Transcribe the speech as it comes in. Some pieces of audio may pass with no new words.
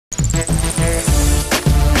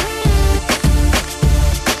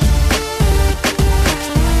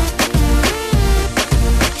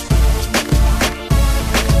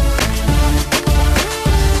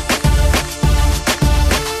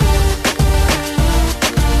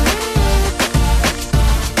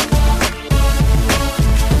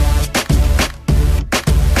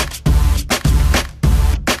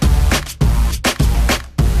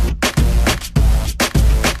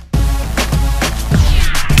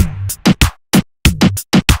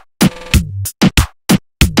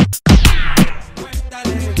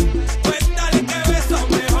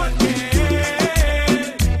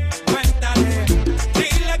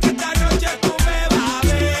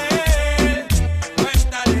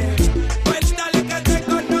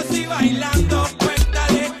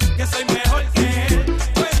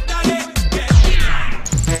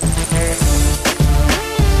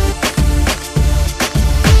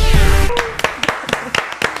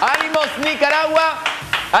¡Ánimos, Nicaragua!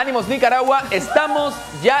 ¡Ánimos, Nicaragua! Estamos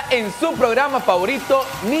ya en su programa favorito,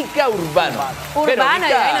 Nica Urbano. Urbano,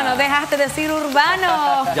 y no nos dejaste decir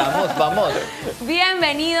urbano. Vamos.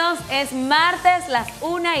 Bienvenidos, es martes, las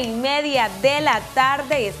 1:30 de la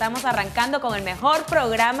tarde y estamos arrancando con el mejor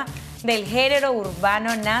programa del género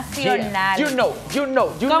urbano nacional. Yeah. You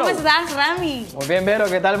know. ¿Cómo estás, Rami? Muy bien, Vero.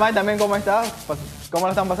 ¿Qué tal, Mike? También, ¿cómo estás? ¿Cómo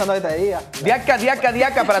lo están pasando este día?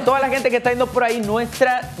 Diaca. Para toda la gente que está yendo por ahí,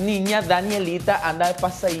 nuestra niña Danielita anda de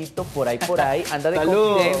pasadito por ahí, anda de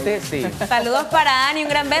confidente. Sí. Saludos para Dani, un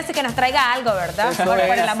gran beso y que nos traiga algo, ¿verdad? Por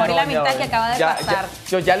el amor y la amistad que acaba de pasar.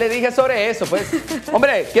 Yo ya le dije sobre eso, pues.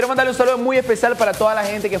 Hombre, quiero mandarle un saludo muy especial para toda la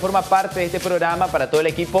gente que forma parte de este programa, para todo el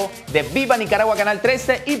equipo de Viva Nicaragua Canal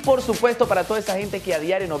 13 y por supuesto para toda esa gente que a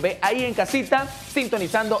diario nos ve ahí en casita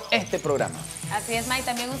sintonizando este programa. Así es, Mike.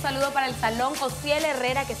 También un saludo para el Salón Ociel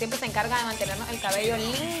Herrera, que siempre se encarga de mantenernos el cabello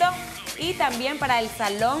lindo. Y también para el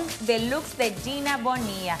Salón Deluxe de Gina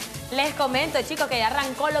Bonilla. Les comento, chicos, que ya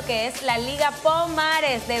arrancó lo que es la Liga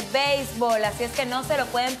Pomares de béisbol. Así es que no se lo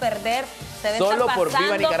pueden perder. Se va a Solo estar por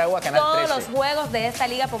Viva Nicaragua Canal 13. Todos los juegos de esta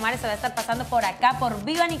Liga Pomares se va a estar pasando por acá, por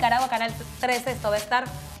Viva Nicaragua Canal 13. Esto va a estar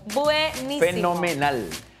buenísimo. Fenomenal.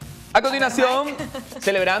 A continuación,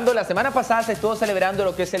 celebrando, la semana pasada se estuvo celebrando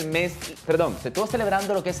lo que es el mes, se estuvo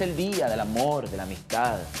celebrando lo que es el día del amor, de la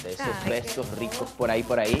amistad, de esos besos ricos por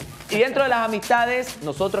ahí. Y dentro de las amistades,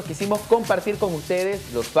 nosotros quisimos compartir con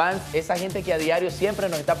ustedes, los fans, esa gente que a diario siempre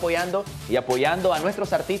nos está apoyando y apoyando a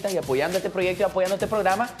nuestros artistas y apoyando este proyecto y apoyando este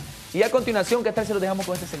programa. Y a continuación, ¿qué tal si los dejamos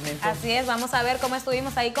con este segmento? Así es, vamos a ver cómo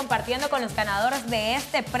estuvimos ahí compartiendo con los ganadores de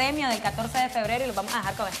este premio del 14 de febrero y los vamos a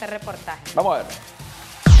dejar con este reportaje. Vamos a ver.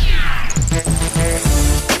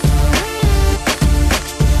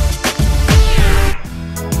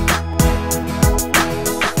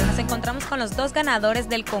 Nos encontramos con los dos ganadores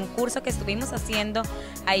del concurso que estuvimos haciendo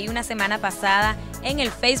ahí una semana pasada en el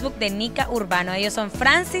Facebook de Nica Urbano. Ellos son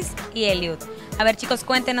Francis y Eliud. A ver, chicos,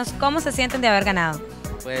 cuéntenos cómo se sienten de haber ganado.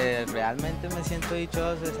 Pues realmente me siento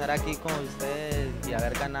dichoso de estar aquí con ustedes y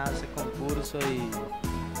haber ganado ese concurso y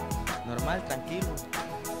normal, tranquilo.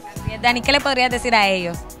 Así es, Dani, ¿qué le podrías decir a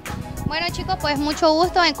ellos? Bueno, chicos, pues mucho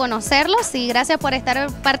gusto en conocerlos y gracias por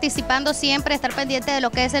estar participando siempre, estar pendiente de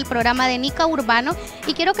lo que es el programa de Nica Urbano.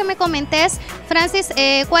 Y quiero que me comentes, Francis,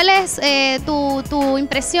 ¿cuál es tu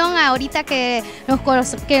impresión ahorita que nos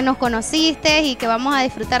conociste y que vamos a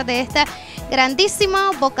disfrutar de este grandísimo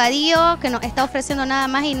bocadillo que nos está ofreciendo nada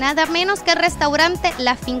más y nada menos que el restaurante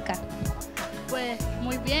La Finca? Pues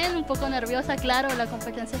muy bien, un poco nerviosa, claro, la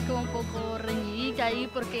competencia estuvo un poco reñidita ahí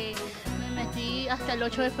porque me metí hasta el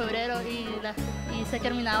 8 de febrero y se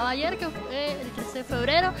terminaba ayer, que fue el 13 de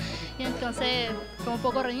febrero, y entonces fue un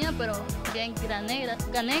poco reñida, pero bien, gané,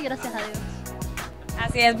 gracias a Dios.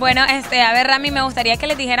 Así es, bueno, a ver, Rami, me gustaría que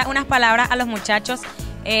les dijeras unas palabras a los muchachos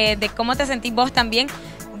de cómo te sentís vos también,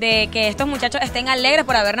 de que estos muchachos estén alegres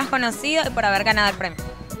por habernos conocido y por haber ganado el premio.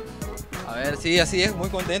 A ver, sí, así es, muy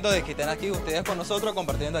contento de que estén aquí ustedes con nosotros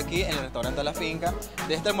compartiendo aquí en el restaurante La Finca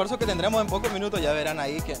de este almuerzo que tendremos en pocos minutos, ya verán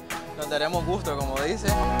ahí que nos daremos gusto, como dice.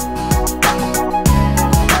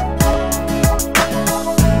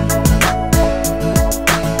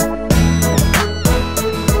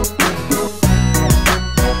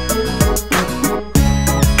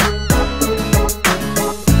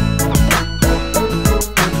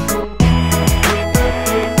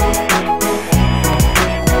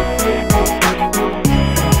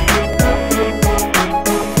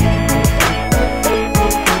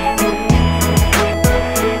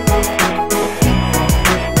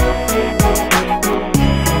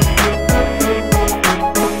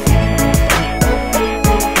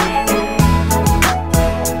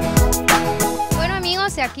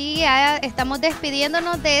 Estamos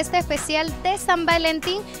despidiéndonos de este especial de San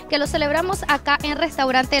Valentín que lo celebramos acá en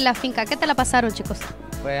Restaurante La Finca. ¿Qué te la pasaron, chicos?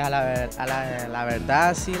 Pues la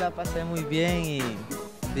verdad sí la pasé muy bien y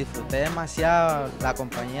disfruté demasiado la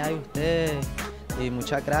compañía de ustedes y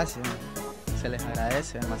muchas gracias, se les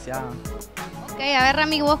agradece demasiado. Ok, a ver,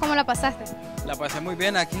 Rami, ¿vos cómo la pasaste? La pasé muy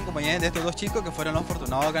bien aquí en compañía de estos dos chicos que fueron los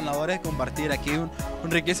afortunados ganadores, compartir aquí un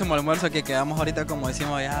riquísimo almuerzo que quedamos ahorita, como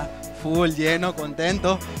decimos ya, full, lleno,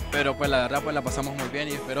 contentos, pero pues la verdad pues la pasamos muy bien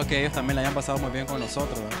y espero que ellos también la hayan pasado muy bien con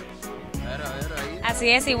nosotros, ¿verdad? A ver, ahí. Así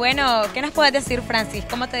es, y bueno, ¿qué nos puedes decir, Francis?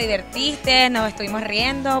 ¿Cómo te divertiste? ¿Nos estuvimos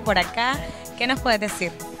riendo por acá? ¿Qué nos puedes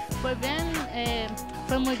decir? Pues bien,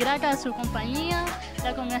 fue muy grata su compañía,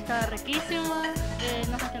 la comida estaba riquísima,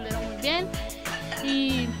 nos atendieron muy bien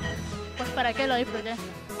y pues para qué lo disfruté.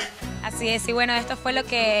 Así es, y bueno, esto fue lo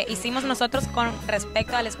que hicimos nosotros con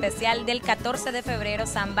respecto al especial del 14 de febrero,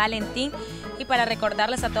 San Valentín, y para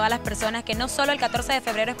recordarles a todas las personas que no solo el 14 de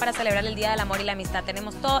febrero es para celebrar el Día del Amor y la Amistad,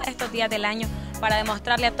 tenemos todos estos días del año para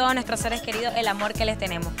demostrarle a todos nuestros seres queridos el amor que les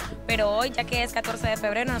tenemos. Pero hoy, ya que es 14 de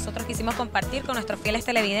febrero, nosotros quisimos compartir con nuestros fieles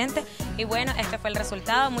televidentes, y bueno, este fue el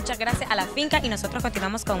resultado. Muchas gracias a la finca, y nosotros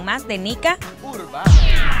continuamos con más de Nica Urbano.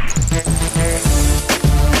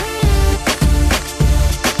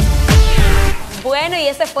 Bueno, y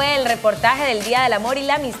ese fue el reportaje del Día del Amor y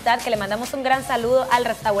la Amistad, que le mandamos un gran saludo al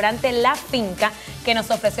restaurante La Finca, que nos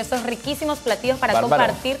ofreció esos riquísimos platillos para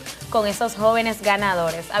compartir con esos jóvenes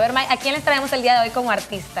ganadores. A ver, Mike, ¿a quién les traemos el día de hoy como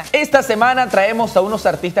artista? Esta semana traemos a unos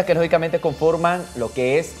artistas que lógicamente conforman lo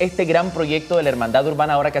que es este gran proyecto de la Hermandad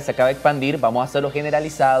Urbana, ahora que se acaba de expandir. Vamos a hacerlo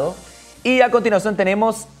generalizado. Y a continuación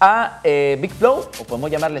tenemos a Big Flow, o podemos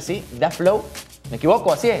llamarle así, Da Flow. ¿Me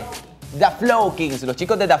equivoco? Así es. Da Flow Kings, los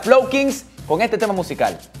chicos de Da Flow Kings con este tema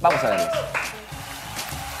musical. Vamos a verlos.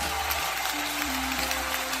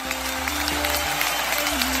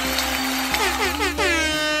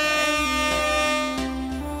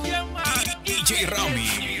 DJ Rami.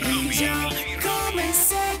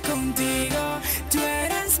 Comencé contigo, tú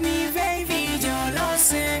eres mi baby, yo lo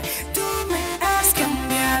sé, tú me has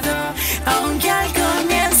cambiado, aunque al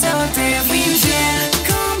comienzo te fui infiel.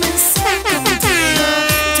 Comencé contigo,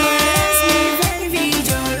 tú eres mi baby,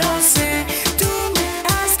 yo lo sé, tú me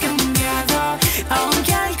has cambiado,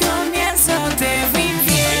 aunque al comienzo te fui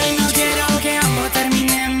infiel. No quiero que ambos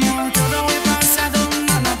terminemos, todo el pasado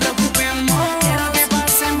no nos preocupemos. Quiero que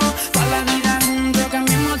pasemos por la vida juntos,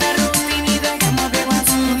 cambiemos de rutina y dejemos de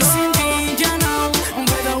basura. Sin ti yo no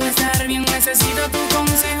puedo estar bien, necesito tu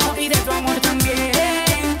consejo y de tu amor también.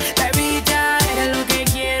 Baby, ya eres lo que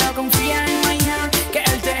quiero, confía en mañana, que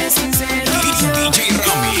él te es sincero. DJ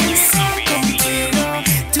Rami. Contigo,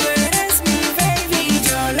 tú eres mi baby,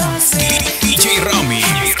 yo lo sé. DJ Rami.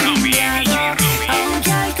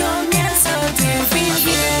 Aunque al comienzo te fui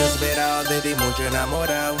infiel. Desesperado de ti, mucho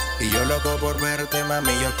enamorado. Y yo loco por verte,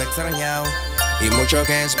 mami, yo te he extrañado. Y mucho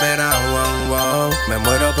que he esperado, wow, wow. Me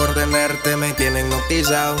muero por tenerte, me tienen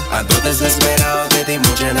hipnotizado. Ando desesperado de ti,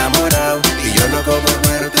 mucho enamorado. Y yo loco por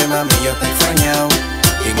verte, mami, yo te he extrañado.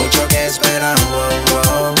 Y mucho que he esperado, wow,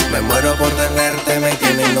 wow. Me muero por tenerte, me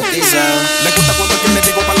tienen hipnotizado. Me gusta cuando yo le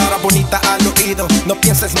digo palabras bonitas al oído. No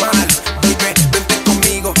pienses mal, baby, vente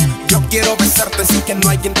conmigo. Yo quiero besarte sin que no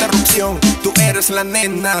haya interrupción. Tú eres la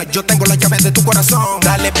nena, yo tengo la llave de tu corazón.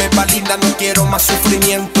 Dale, beba linda, no quiero más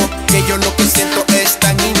sufrimiento. Que yo lo que siento es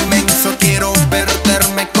tan inmenso. Quiero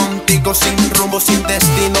perderme contigo sin rumbo, sin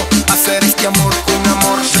destino. Hacer este amor un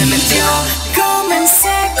amor celestial. Comencé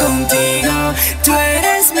contigo, tú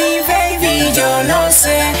eres mi baby, yo lo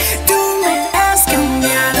sé, tú me has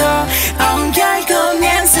cambiado, aunque al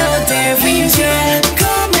comienzo te fui infiel.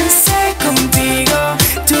 Comencé contigo,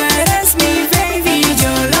 tú eres mi baby, yo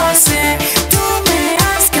lo sé, tú me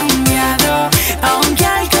has cambiado, aunque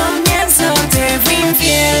al comienzo te fui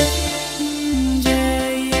infiel.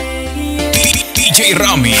 DJ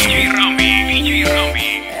Rami.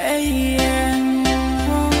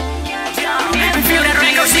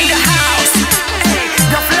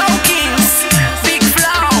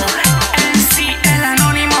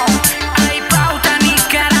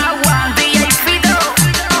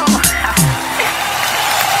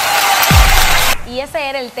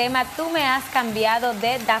 El tema Tú me has cambiado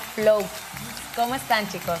de Da Flow. ¿Cómo están,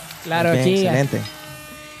 chicos? Claro, Bien, aquí. excelente.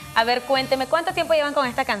 A ver, cuénteme, ¿cuánto tiempo llevan con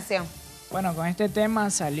esta canción? Bueno, con este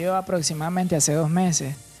tema salió aproximadamente hace 2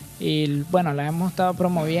 meses. Y bueno, la hemos estado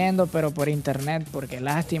promoviendo, pero por internet, porque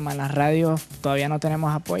lástima, en las radios todavía no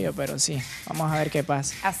tenemos apoyo, pero sí, vamos a ver qué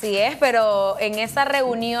pasa. Así es, pero en esas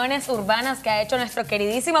reuniones urbanas que ha hecho nuestro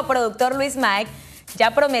queridísimo productor Luis Mike,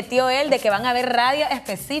 ya prometió él de que van a haber radios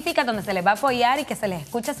específicas donde se les va a apoyar y que se les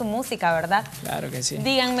escuche su música, ¿verdad? Claro que sí.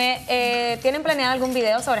 Díganme, ¿tienen planeado algún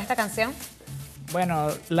video sobre esta canción? Bueno,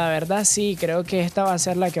 la verdad sí, creo que esta va a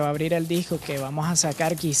ser la que va a abrir el disco que vamos a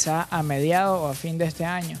sacar quizá a mediados o a fin de este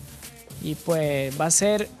año. Y pues va a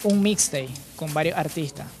ser un mixtape con varios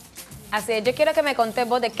artistas. Así es, yo quiero que me contés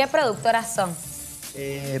vos de qué productoras son.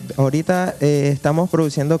 Ahorita estamos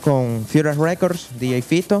produciendo con Febrero Records, DJ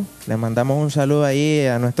Fito. Le mandamos un saludo ahí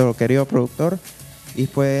a nuestro querido productor. Y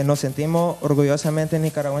pues nos sentimos orgullosamente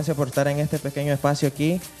nicaragüenses por estar en este pequeño espacio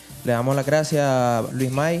aquí. Le damos las gracias a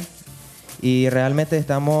Luis May. Y realmente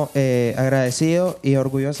estamos agradecidos y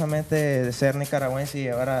orgullosamente de ser nicaragüenses y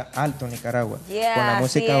llevar a alto Nicaragua con la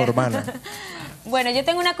música urbana. Bueno, yo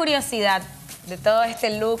tengo una curiosidad de todo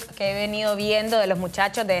este look que he venido viendo de los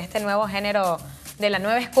muchachos de este nuevo género, de la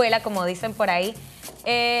nueva escuela, como dicen por ahí.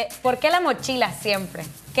 ¿Por qué la mochila siempre?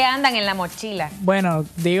 ¿Qué andan en la mochila? Bueno,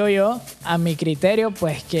 digo yo, a mi criterio,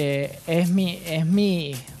 pues que es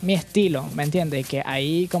mi estilo, ¿me entiendes? Que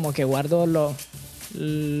ahí como que guardo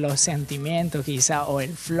los sentimientos quizá o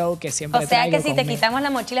el flow que siempre O sea traigo que si te conmigo. quitamos la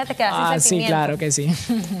mochila te quedas sin Sí, sentimiento. claro que sí.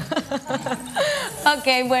 Ok,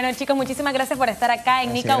 bueno chicos, muchísimas gracias por estar acá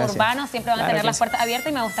en Nica gracias. Urbano. Siempre van a Claro tener que las sí. puertas abiertas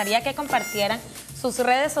y me gustaría que compartieran sus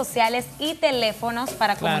redes sociales y teléfonos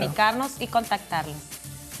para Claro. comunicarnos y contactarlos.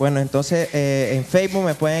 Bueno, entonces en Facebook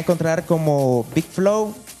me pueden encontrar como Big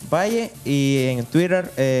Flow Valle y en Twitter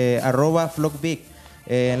 @FlowBig.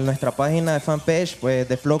 En nuestra página de fanpage, pues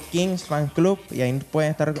de Flow Kings Fan Club, y ahí pueden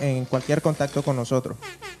estar en cualquier contacto con nosotros.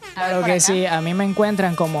 Claro que sí, a mí me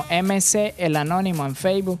encuentran como MC El Anónimo en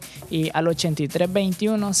Facebook y al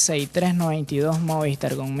 8321-6392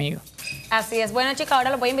 Movistar conmigo. Así es. Bueno chicos, ahora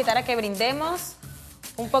los voy a invitar a que brindemos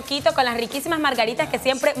un poquito con las riquísimas margaritas que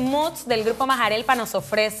siempre Moods del Grupo Majarelpa nos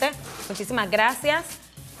ofrece. Muchísimas gracias.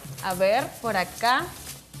 A ver, por acá.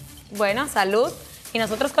 Bueno, salud. Y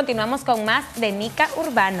nosotros continuamos con más de Nica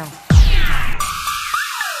Urbano.